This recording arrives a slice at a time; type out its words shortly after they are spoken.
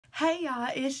Hey y'all,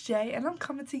 it's Jay, and I'm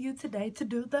coming to you today to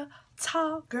do the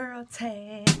tall girl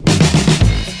tag.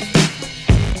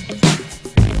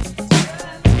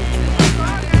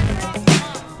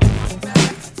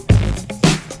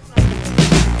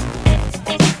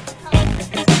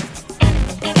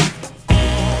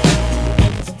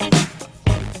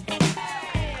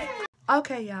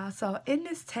 Okay, y'all, so in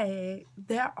this tag,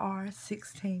 there are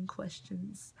 16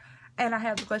 questions. And I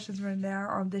have the questions written down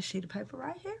on this sheet of paper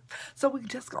right here. So we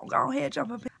just gonna go ahead and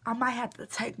jump up. I might have to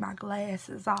take my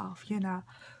glasses off, you know.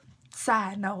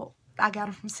 Side note, I got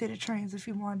them from City Trends if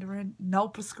you're wondering. No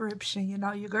prescription, you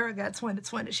know. Your girl got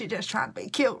 20/20. She just trying to be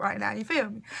cute right now, you feel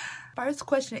me? First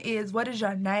question is, what is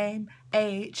your name,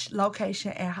 age,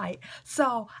 location, and height?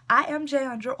 So, I am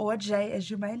Jaundra, or Jay, as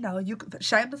you may know. You can,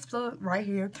 shameless plug right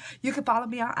here. You can follow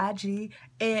me on IG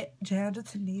at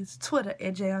JaundraTenice, Twitter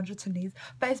at JaundraTenice,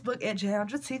 Facebook at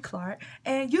JaundraTClark,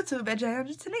 and YouTube at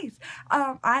JaundraTenice.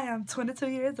 I am 22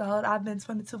 years old. I've been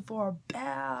 22 for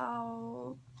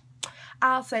about,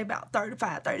 I'll say about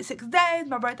 35, 36 days.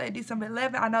 My birthday is December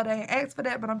 11th. I know they ain't asked for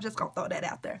that, but I'm just going to throw that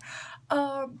out there.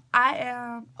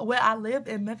 I live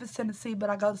in Memphis, Tennessee,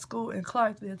 but I go to school in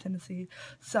Clarksville, Tennessee.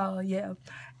 So, yeah.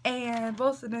 And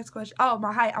what's the next question? Oh,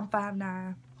 my height, I'm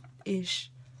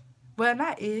 5'9"-ish. Well,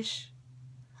 not ish.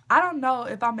 I don't know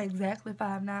if I'm exactly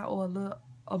 5'9" or a little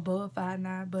above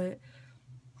 5'9", but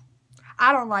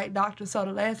I don't like doctors, so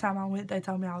the last time I went, they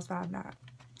told me I was 5'9".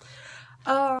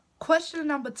 Question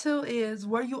number 2 is,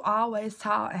 were you always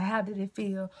tall and how did it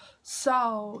feel?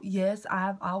 So, yes,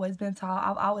 I've always been tall.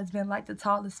 I've always been like the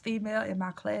tallest female in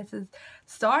my classes,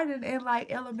 starting in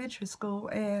like elementary school.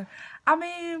 And I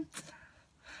mean,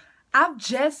 I've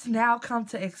just now come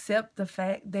to accept the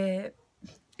fact that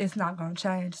it's not going to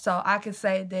change. So I can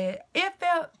say that it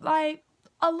felt like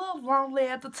a little lonely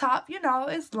at the top. You know,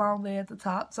 it's lonely at the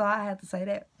top, so I have to say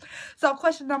that. So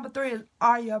question number 3 is,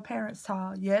 are your parents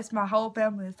tall? Yes, my whole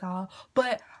family is tall,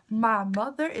 but my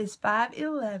mother is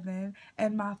 5'11",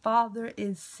 and my father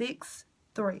is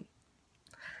 6'3".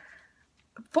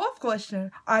 Fourth question,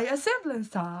 are your siblings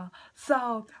tall?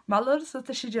 So my little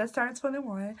sister, she just turned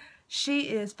 21. She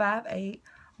is 5'8".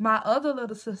 My other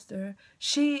little sister,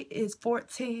 she is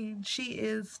 14. She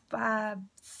is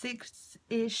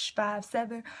 5'6"-ish,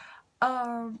 5'7".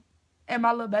 And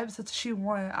my little baby sister, she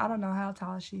 1. I don't know how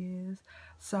tall she is.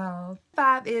 So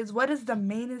 5 is, what is the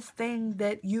meanest thing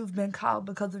that you've been called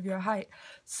because of your height?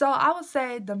 So I would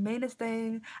say the meanest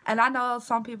thing, and I know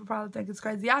some people probably think it's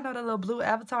crazy. Y'all know the little blue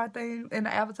Avatar thing in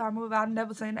the Avatar movie? I've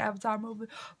never seen the Avatar movie,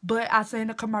 but I seen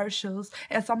the commercials,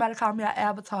 and somebody called me an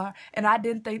Avatar, and I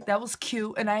didn't think that was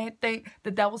cute, and I didn't think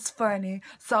that that was funny.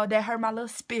 So that hurt my little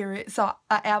spirit. So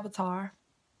an Avatar.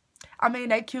 I mean,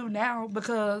 they cute now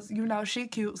because, you know, she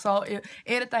cute. So if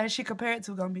anything she compared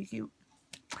to gonna be cute.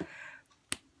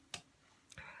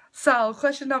 So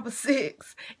question number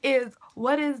 6 is,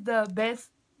 what is the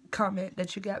best comment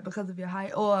that you got because of your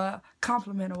height, or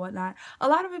compliment or whatnot? A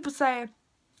lot of people say,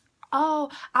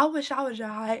 oh, I wish I was your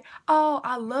height. Oh,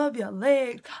 I love your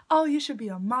legs. Oh, you should be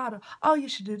a model. Oh, you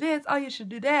should do this. Oh, you should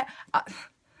do that.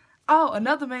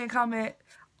 Another man comment,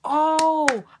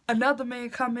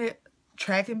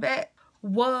 tracking back,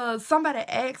 was somebody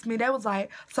asked me, they was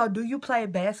like, so do you play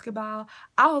basketball?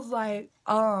 I was like,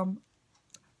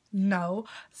 no.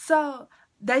 So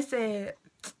they said,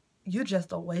 you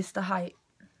just a waste of height.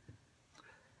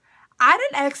 I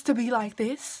didn't ask to be like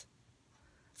this.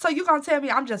 So you gonna tell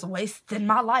me I'm just wasting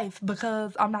my life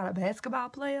because I'm not a basketball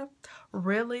player?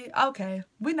 Really? Okay,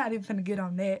 we're not even gonna get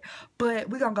on that. But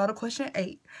we're gonna go to question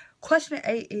 8. Question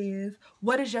 8 is,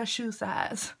 what is your shoe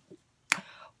size?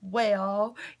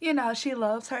 Well, you know, she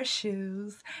loves her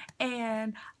shoes,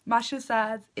 and my shoe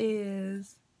size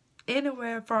is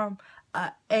anywhere from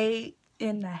a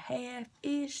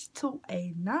 8.5-ish to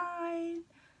a 9.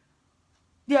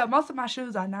 Yeah, most of my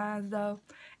shoes are 9s though,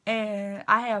 and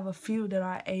I have a few that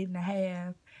are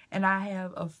 8.5, and I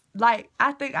have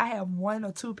I think I have 1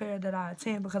 or 2 pair that are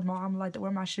 10 because my mom like to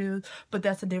wear my shoes, but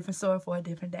that's a different story for a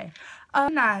different day.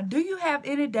 9, do you have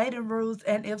any dating rules,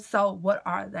 and if so, what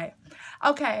are they?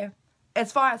 Okay,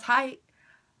 as far as height,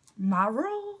 my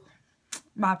rule,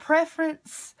 my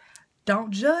preference,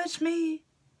 don't judge me.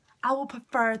 I would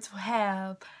prefer to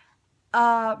have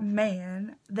a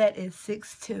man that is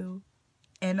 6'2"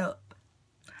 and up,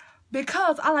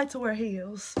 because I like to wear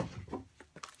heels.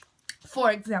 For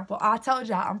example, I told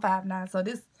y'all I'm 5'9", so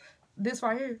this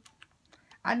right here,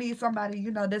 I need somebody,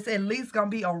 you know, that's at least gonna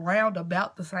be around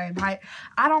about the same height.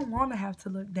 I don't want to have to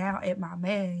look down at my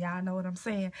man, y'all know what I'm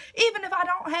saying? Even if I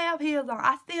don't have heels on,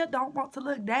 I still don't want to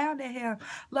look down at him.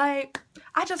 Like,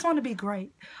 I just want to be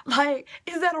great. Like,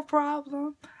 is that a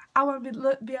problem? I want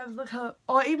to be able to look her,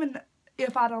 or even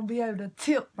if I don't be able to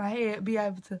tip my head, be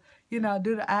able to, you know,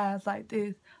 do the eyes like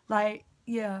this. Like,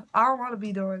 yeah, I don't want to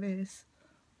be doing this.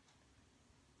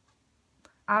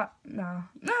 No.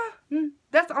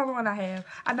 That's the only one I have.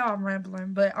 I know I'm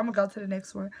rambling, but I'm going to go to the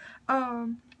next one.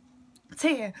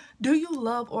 10. Do you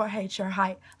love or hate your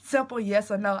height? Simple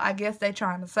yes or no. I guess they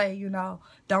trying to say, you know,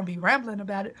 don't be rambling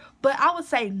about it. But I would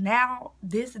say now,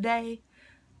 this day,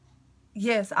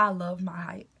 yes, I love my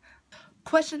height.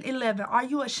 Question 11. Are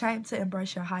you ashamed to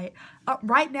embrace your height?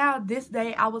 Right now, this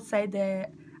day, I would say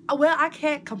that, well, I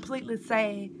can't completely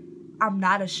say I'm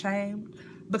not ashamed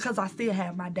because I still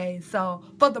have my days. So,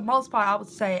 for the most part, I would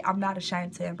say I'm not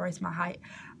ashamed to embrace my height.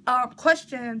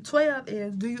 Question 12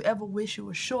 is, do you ever wish you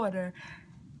were shorter?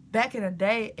 Back in the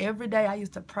day, every day I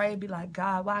used to pray, be like,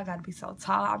 God, why I gotta be so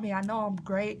tall? I mean, I know I'm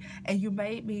great, and you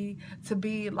made me to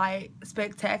be, like,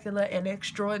 spectacular and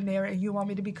extraordinary, and you want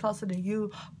me to be closer to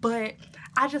you, but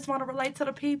I just want to relate to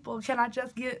the people. Can I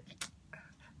just get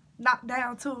knocked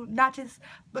down, too? Not just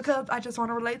because I just want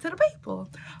to relate to the people,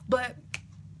 but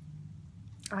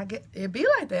I get it be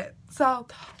like that. So,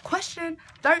 question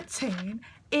 13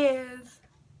 is,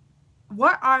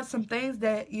 what are some things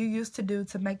that you used to do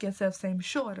to make yourself seem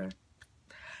shorter?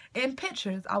 In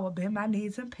pictures, I would bend my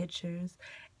knees in pictures.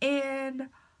 In,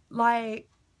 like,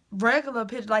 regular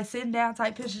pictures, like sitting down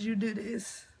type pictures, you do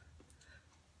this.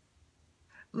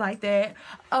 Like that.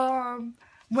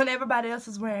 When everybody else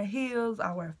is wearing heels,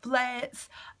 I wear flats.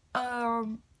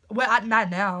 Well, not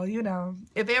now, you know.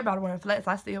 If everybody wearing flats,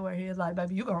 I still wear heels. Like,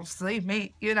 baby, you gonna see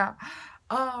me, you know.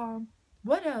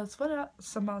 What else? What else?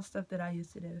 Some more stuff that I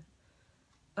used to do.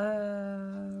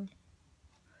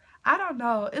 I don't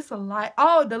know. It's a lot.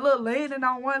 Oh, the little leaning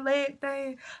on one leg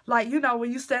thing. Like, you know,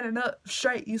 when you standing up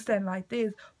straight, you standing like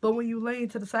this. But when you lean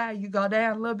to the side, you go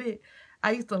down a little bit.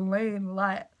 I used to lean a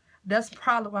lot. That's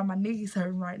probably why my knees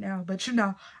hurting right now. But, you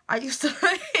know, I used to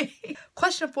lean.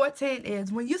 Question 14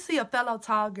 is, when you see a fellow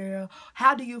tall girl,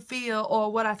 how do you feel,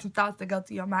 or what are some thoughts that go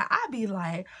through your mind? I be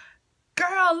like,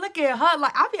 girl, look at her.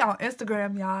 Like, I be on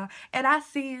Instagram, y'all, and I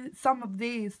see some of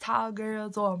these tall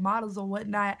girls or models or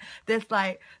whatnot that's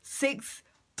like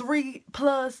 6'3"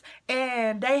 plus,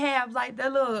 and they have like their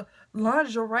little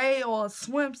lingerie or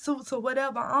swimsuits or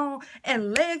whatever on,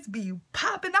 and legs be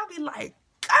popping. I be like,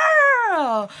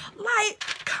 girl, like,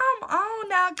 come on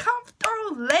now, come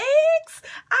through, legs.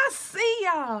 I see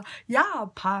y'all. Y'all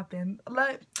popping.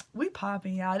 Like, we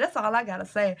popping, y'all. That's all I gotta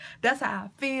say. That's how I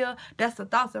feel. That's the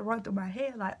thoughts that run through my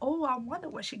head. Like, oh, I wonder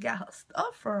where she got her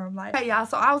stuff from. Like, hey, y'all,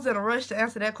 so I was in a rush to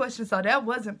answer that question, so that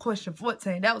wasn't question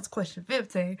 14. That was question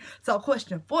 15. So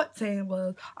question 14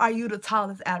 was, are you the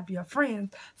tallest out of your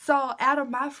friends? So out of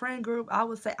my friend group, I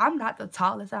would say I'm not the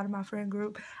tallest out of my friend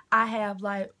group. I have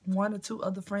like 1 or 2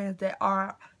 other friends that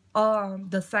are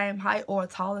the same height or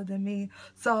taller than me.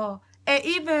 So, and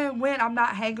even when I'm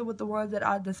not hanging with the ones that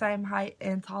are the same height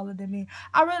and taller than me,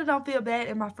 I really don't feel bad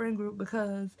in my friend group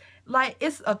because, like,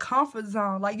 it's a comfort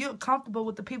zone. Like, you're comfortable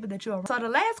with the people that you're around. So the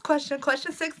last question,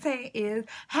 question 16 is,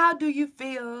 how do you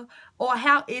feel, or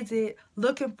how is it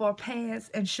looking for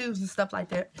pants and shoes and stuff like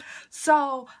that?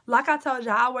 So, like I told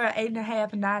you, I wear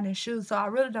 8.5 and 9 in shoes, so I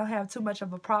really don't have too much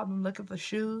of a problem looking for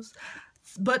shoes.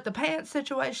 But the pants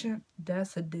situation,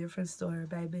 that's a different story,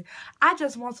 baby. I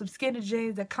just want some skinny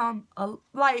jeans that come,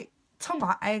 like, to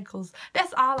my ankles.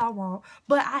 That's all I want.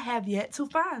 But I have yet to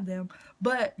find them.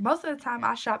 But most of the time,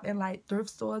 I shop in, like,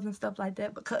 thrift stores and stuff like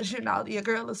that because, you know, your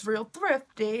girl is real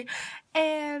thrifty.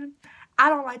 And I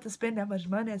don't like to spend that much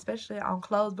money, especially on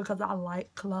clothes, because I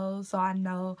like clothes. So I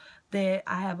know that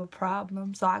I have a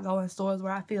problem. So I go in stores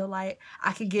where I feel like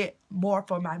I can get more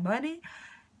for my money.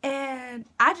 And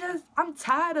I'm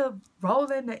tired of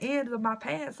rolling the ends of my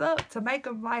pants up to make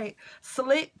them like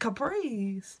slick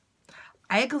capris.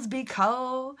 Ankles be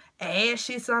cold,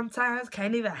 ashy sometimes,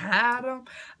 can't even hide them.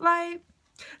 Like,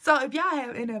 so if y'all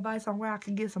have any advice on where I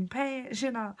can get some pants, you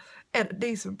know, at a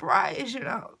decent price, you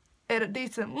know, at a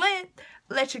decent length,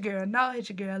 let your girl know, hit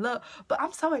your girl up. But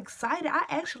I'm so excited. I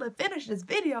actually finished this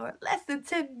video in less than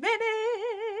 10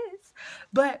 minutes.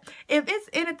 But if it's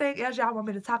anything else y'all want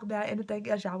me to talk about, anything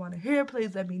else y'all want to hear,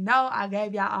 please let me know. I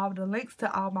gave y'all all the links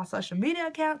to all my social media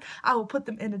accounts. I will put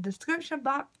them in the description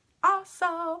box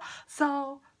also.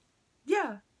 So,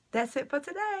 yeah, that's it for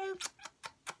today.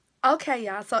 Okay,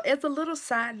 y'all, so as a little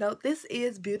side note, this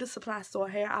is Beauty Supply Store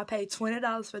hair. I paid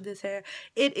 $20 for this hair.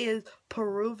 It is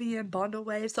Peruvian bundle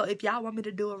wave. So if y'all want me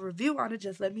to do a review on it,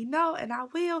 just let me know and I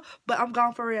will. But I'm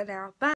gone for real now. Bye.